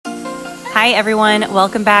Hi, everyone.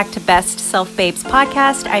 Welcome back to Best Self Babes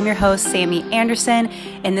podcast. I'm your host, Sammy Anderson.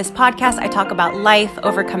 In this podcast, I talk about life,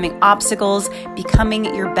 overcoming obstacles,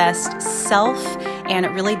 becoming your best self, and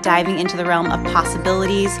really diving into the realm of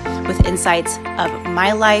possibilities with insights of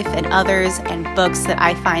my life and others and books that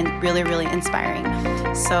I find really, really inspiring.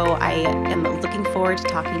 So I am looking forward to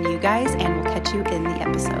talking to you guys, and we'll catch you in the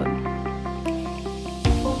episode.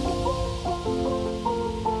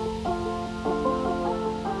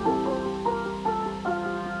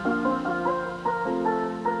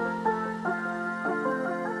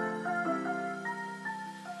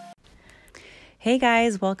 Hey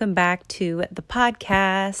guys, welcome back to the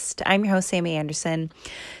podcast. I'm your host, Sammy Anderson.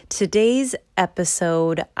 Today's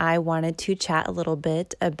episode, I wanted to chat a little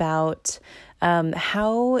bit about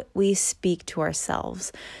how we speak to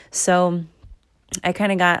ourselves. So I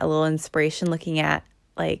kind of got a little inspiration looking at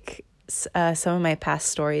some of my past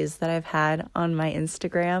stories that I've had on my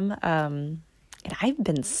Instagram. And I've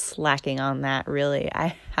been slacking on that, really.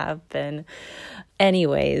 I have been.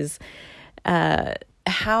 Anyways,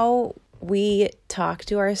 how we talk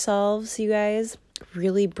to ourselves, you guys,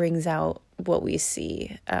 really brings out what we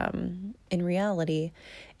see in reality.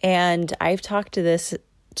 And I've talked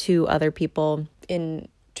to other people in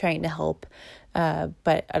trying to help,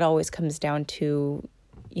 but it always comes down to,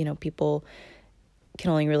 people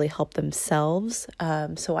can only really help themselves.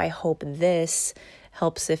 So I hope this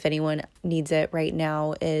helps if anyone needs it right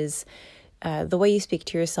now is the way you speak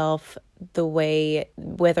to yourself, the way,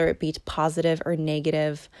 whether it be positive or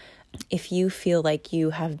negative. If you feel like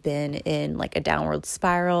you have been in like a downward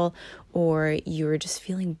spiral, or you're just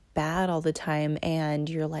feeling bad all the time and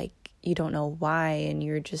you're like, you don't know why, and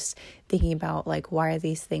you're just thinking about like, why are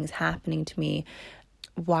these things happening to me?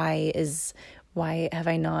 Why have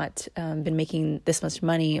I not been making this much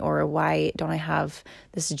money? Or why don't I have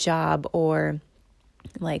this job? Or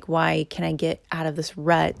like, why can I get out of this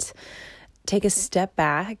rut? Take a step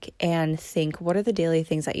back and think, what are the daily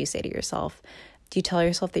things that you say to yourself? Do you tell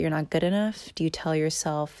yourself that you're not good enough? Do you tell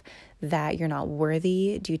yourself that you're not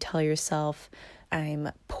worthy? Do you tell yourself,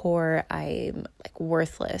 I'm poor, I'm like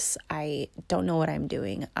worthless, I don't know what I'm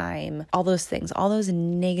doing, I'm all those things, all those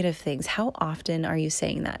negative things? How often are you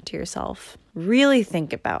saying that to yourself? Really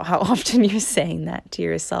think about how often you're saying that to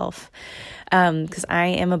yourself. Because I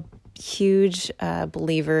am a huge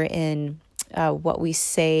believer in what we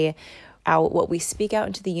say out, what we speak out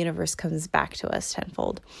into the universe comes back to us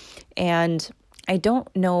tenfold. And I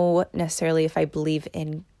don't know necessarily if I believe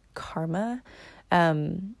in karma.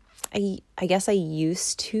 I guess I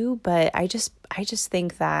used to, but I just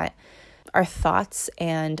think that our thoughts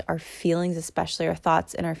and our feelings, especially our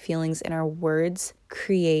thoughts and our feelings and our words,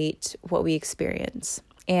 create what we experience.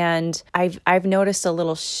 And I've noticed a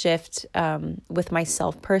little shift with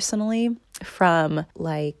myself personally from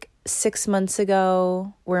like 6 months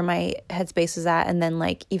ago, where my headspace was at, and then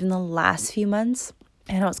like even the last few months.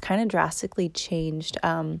 I know it's kind of drastically changed.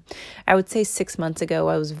 I would say 6 months ago,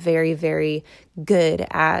 I was very, very good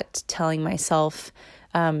at telling myself,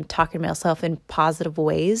 talking to myself in positive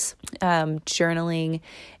ways, journaling,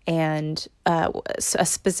 and a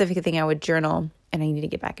specific thing I would journal, and I need to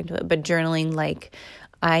get back into it, but journaling like,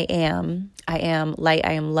 I am light,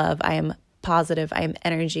 I am love, I am positive, I am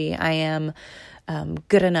energy, I am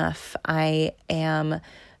good enough, I am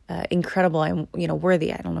incredible, I'm,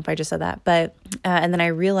 worthy. I don't know if I just said that, but, and then I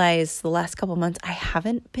realized the last couple months, I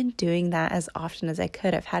haven't been doing that as often as I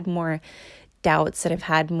could. I've had more doubts, and I've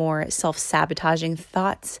had more self-sabotaging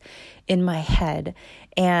thoughts in my head.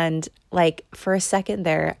 And like, for a second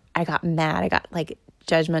there, I got mad. I got like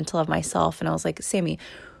judgmental of myself. And I was like, Sammy,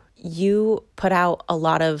 you put out a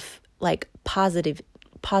lot of like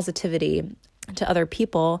positivity to other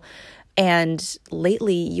people. And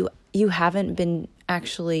lately you haven't been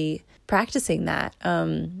actually practicing that.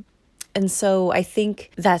 And so I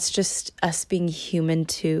think that's just us being human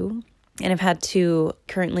too. And I've had to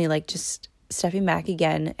currently like just stepping back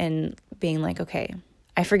again and being like, okay,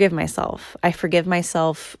 I forgive myself. I forgive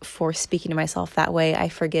myself for speaking to myself that way. I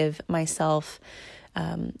forgive myself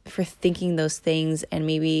for thinking those things and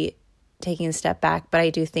maybe taking a step back. But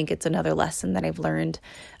I do think it's another lesson that I've learned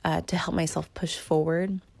to help myself push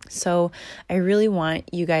forward. So I really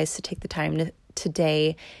want you guys to take the time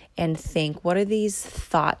today and think, what are these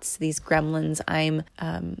thoughts, these gremlins I'm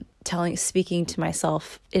speaking to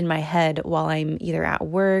myself in my head while I'm either at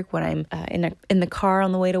work, when I'm in the car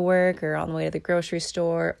on the way to work, or on the way to the grocery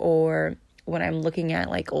store, or when I'm looking at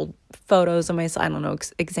like old photos of myself. I don't know,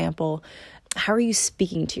 example. How are you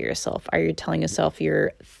speaking to yourself? Are you telling yourself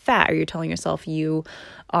you're fat? Are you telling yourself you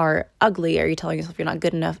are ugly? Are you telling yourself you're not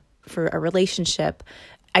good enough for a relationship?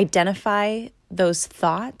 identify those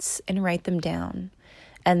thoughts and write them down.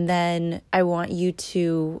 And then I want you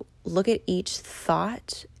to look at each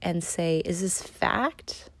thought and say, is this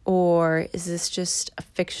fact? Or is this just a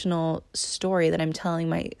fictional story that I'm telling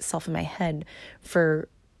myself in my head for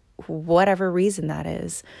whatever reason that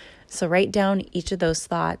is? So write down each of those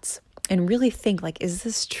thoughts and really think, like, is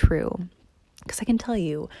this true? Because I can tell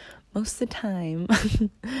you, most of the time,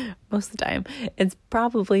 it's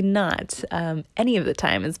probably not. Any of the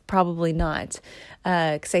time, it's probably not.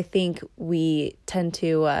 Because I think we tend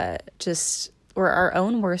to we're our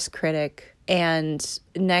own worst critic. And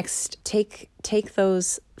next, take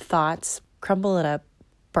those thoughts, crumble it up,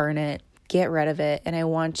 burn it, get rid of it. And I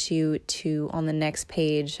want you to, on the next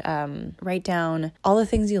page, write down all the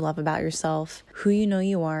things you love about yourself, who you know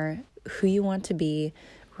you are, who you want to be,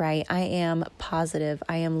 right? I am positive.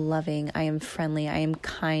 I am loving. I am friendly. I am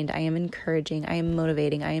kind. I am encouraging. I am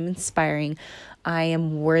motivating. I am inspiring. I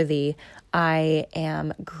am worthy. I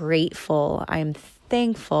am grateful. I am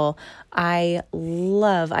thankful.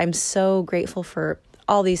 I'm so grateful for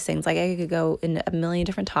all these things. Like, I could go into a million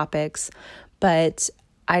different topics, but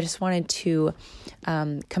I just wanted to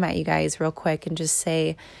come at you guys real quick and just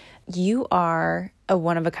say, you are a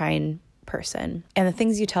one-of-a-kind person. And the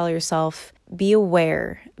things you tell yourself, be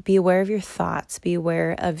aware of your thoughts, be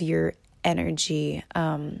aware of your energy,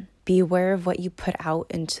 be aware of what you put out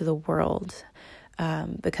into the world.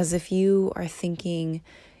 Because if you are thinking,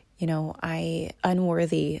 I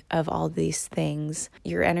unworthy of all these things,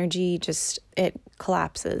 your energy it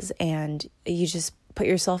collapses and you just put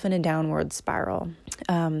yourself in a downward spiral.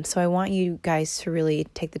 So I want you guys to really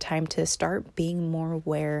take the time to start being more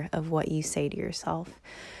aware of what you say to yourself.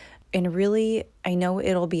 And really, I know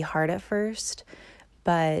it'll be hard at first,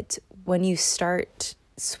 but when you start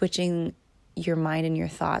switching your mind and your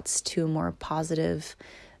thoughts to a more positive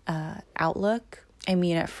outlook,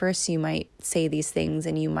 at first you might say these things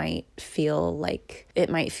and you might feel like it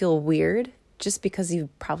might feel weird just because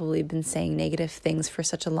you've probably been saying negative things for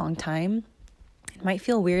such a long time. It might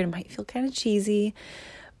feel weird. It might feel kind of cheesy,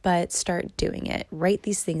 but start doing it. Write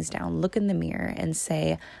these things down. Look in the mirror and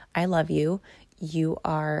say, I love you. You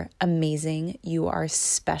are amazing. You are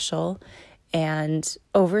special. And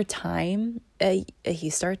over time,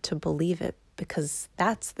 you start to believe it because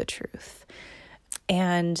that's the truth.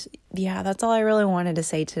 And yeah, that's all I really wanted to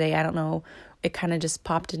say today. I don't know. It kind of just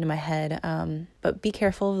popped into my head. But be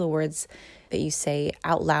careful of the words that you say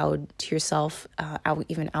out loud to yourself,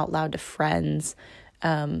 even out loud to friends,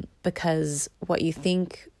 because what you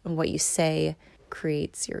think and what you say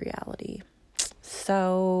creates your reality.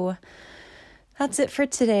 So that's it for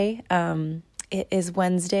today. It is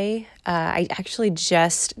Wednesday. I actually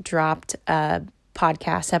just dropped a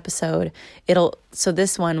podcast episode. So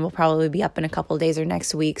this one will probably be up in a couple of days or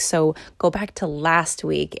next week. So go back to last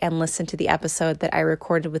week and listen to the episode that I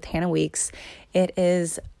recorded with Hannah Weeks. It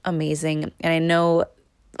is amazing. And I know,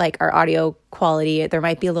 like, our audio quality, there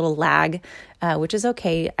might be a little lag, which is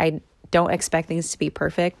okay. I don't expect things to be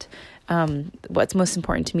perfect. What's most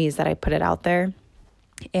important to me is that I put it out there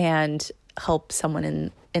and help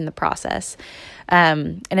someone in the process.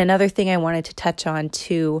 And another thing I wanted to touch on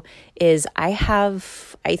too is I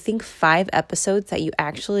have, I think, 5 episodes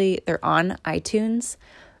that they're on iTunes,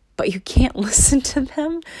 but you can't listen to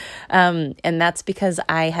them. And that's because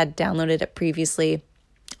I had downloaded it previously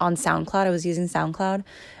on SoundCloud. I was using SoundCloud,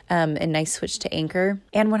 and I switched to Anchor.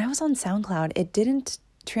 And when I was on SoundCloud, it didn't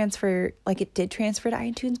transfer, like it did transfer to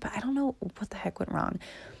iTunes, but I don't know what the heck went wrong.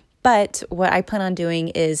 But what I plan on doing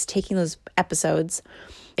is taking those episodes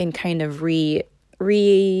and kind of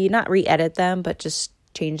not re-edit them, but just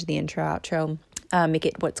change the intro, outro, make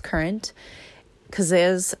it what's current.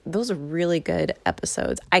 Because those are really good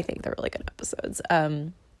episodes. I think they're really good episodes.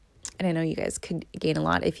 And I know you guys could gain a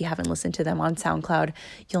lot if you haven't listened to them on SoundCloud.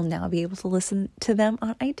 You'll now be able to listen to them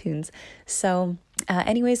on iTunes. So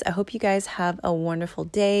anyways, I hope you guys have a wonderful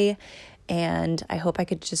day. And I hope I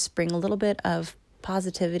could just bring a little bit of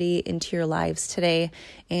positivity into your lives today.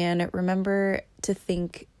 And remember to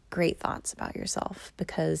think great thoughts about yourself,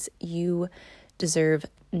 because you deserve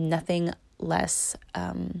nothing less.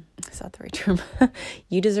 Is that the right term?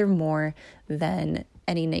 You deserve more than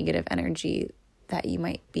any negative energy that you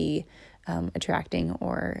might be attracting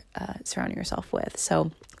or surrounding yourself with.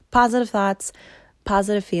 So positive thoughts,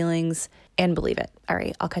 positive feelings, and believe it. All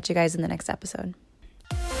right, I'll catch you guys in the next episode.